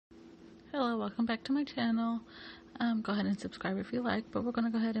Hello, welcome back to my channel. Go ahead and subscribe if you like, but we're going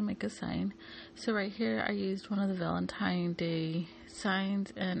to go ahead and make a sign. So right here I used one of the Valentine Day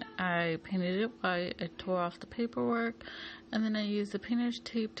signs and I painted it white. I tore off the paperwork and then I used the painter's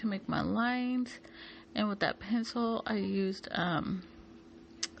tape to make my lines, and with that pencil I used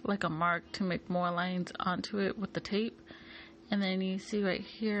like a mark to make more lines onto it with the tape. And then you see right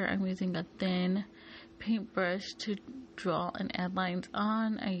here I'm using a thin paintbrush to draw and add lines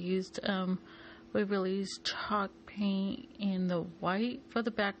on. I used Waverly's chalk paint in the white for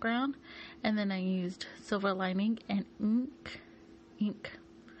the background, and then I used silver lining and ink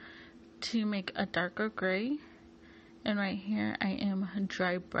to make a darker gray. And right here I am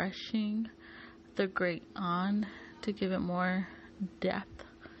dry brushing the gray on to give it more depth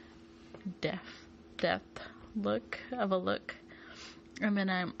look. And then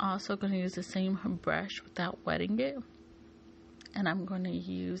I'm also going to use the same brush without wetting it, and I'm going to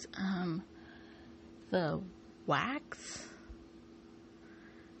use the wax,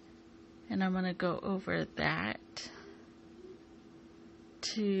 and I'm going to go over that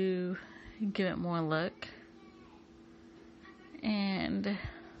to give it more look.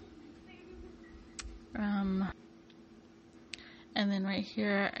 And then right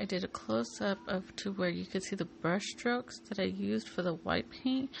here I did a close-up of to where you could see the brush strokes that I used for the white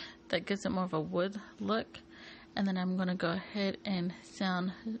paint. That gives it more of a wood look. And then I'm going to go ahead and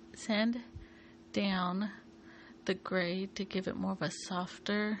sand down the gray to give it more of a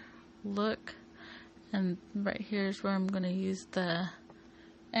softer look. And right here is where I'm going to use the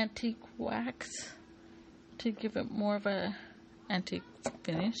antique wax to give it more of a antique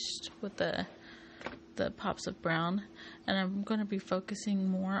finish with the pops of brown. And I'm going to be focusing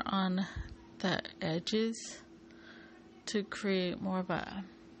more on the edges to create more of a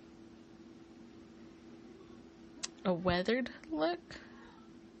weathered look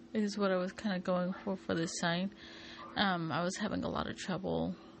is what I was kind of going for this sign. I was having a lot of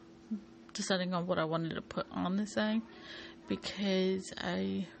trouble deciding on what I wanted to put on the sign because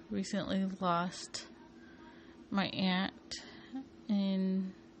I recently lost my aunt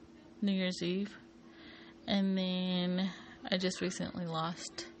in New Year's Eve. And then I just recently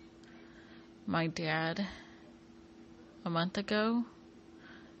lost my dad a month ago.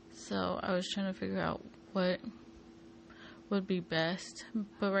 So I was trying to figure out what would be best.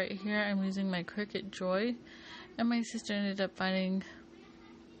 But right here I'm using my Cricut Joy. And my sister ended up finding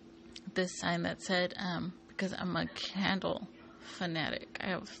this sign that said, because I'm a candle fanatic, I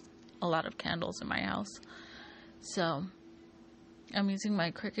have a lot of candles in my house. So I'm using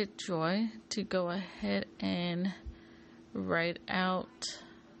my Cricut Joy to go ahead and write out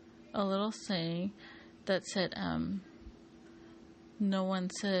a little saying that said, no one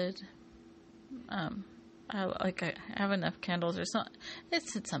said, I have enough candles or something. It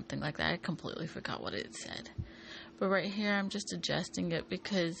said something like that. I completely forgot what it said. But right here I'm just adjusting it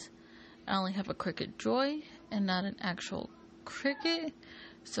because I only have a Cricut Joy and not an actual Cricut.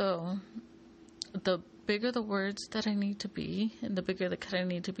 So the bigger the words that I need to be and the bigger the cut I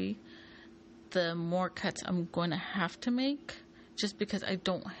need to be, the more cuts I'm going to have to make, just because I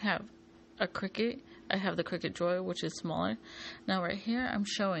don't have a Cricut. I have the Cricut Joy, which is smaller. Now right here I'm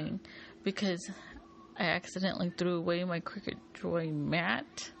showing because I accidentally threw away my Cricut Joy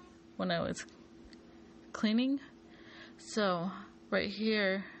mat when I was cleaning. So right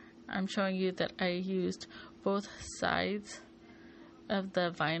here I'm showing you that I used both sides of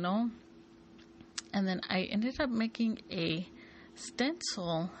the vinyl. And then I ended up making a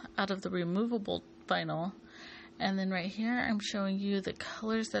stencil out of the removable vinyl. And then right here I'm showing you the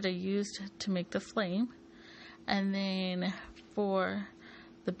colors that I used to make the flame. And then for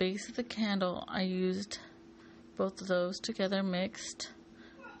the base of the candle I used both of those together mixed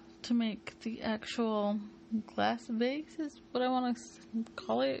to make the actual glass base, is what I want to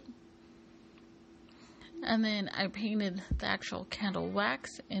call it. And then I painted the actual candle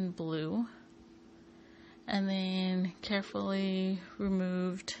wax in blue. And then carefully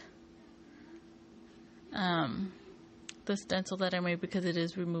removed the stencil that I made because it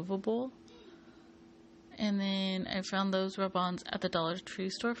is removable. And then I found those rub-ons at the Dollar Tree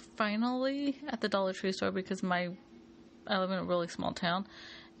store. Finally at the Dollar Tree store, because I live in a really small town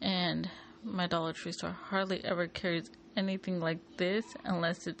and my Dollar Tree store hardly ever carries anything like this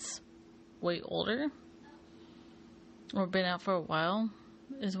unless it's way older or been out for a while,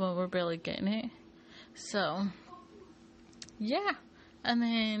 is when we're barely getting it. So yeah, and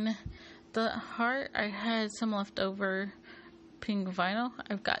then the heart, I had some leftover pink vinyl.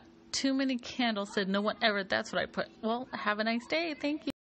 I've got too many candles, said no one ever, that's what I put. Well, have a nice day. Thank you.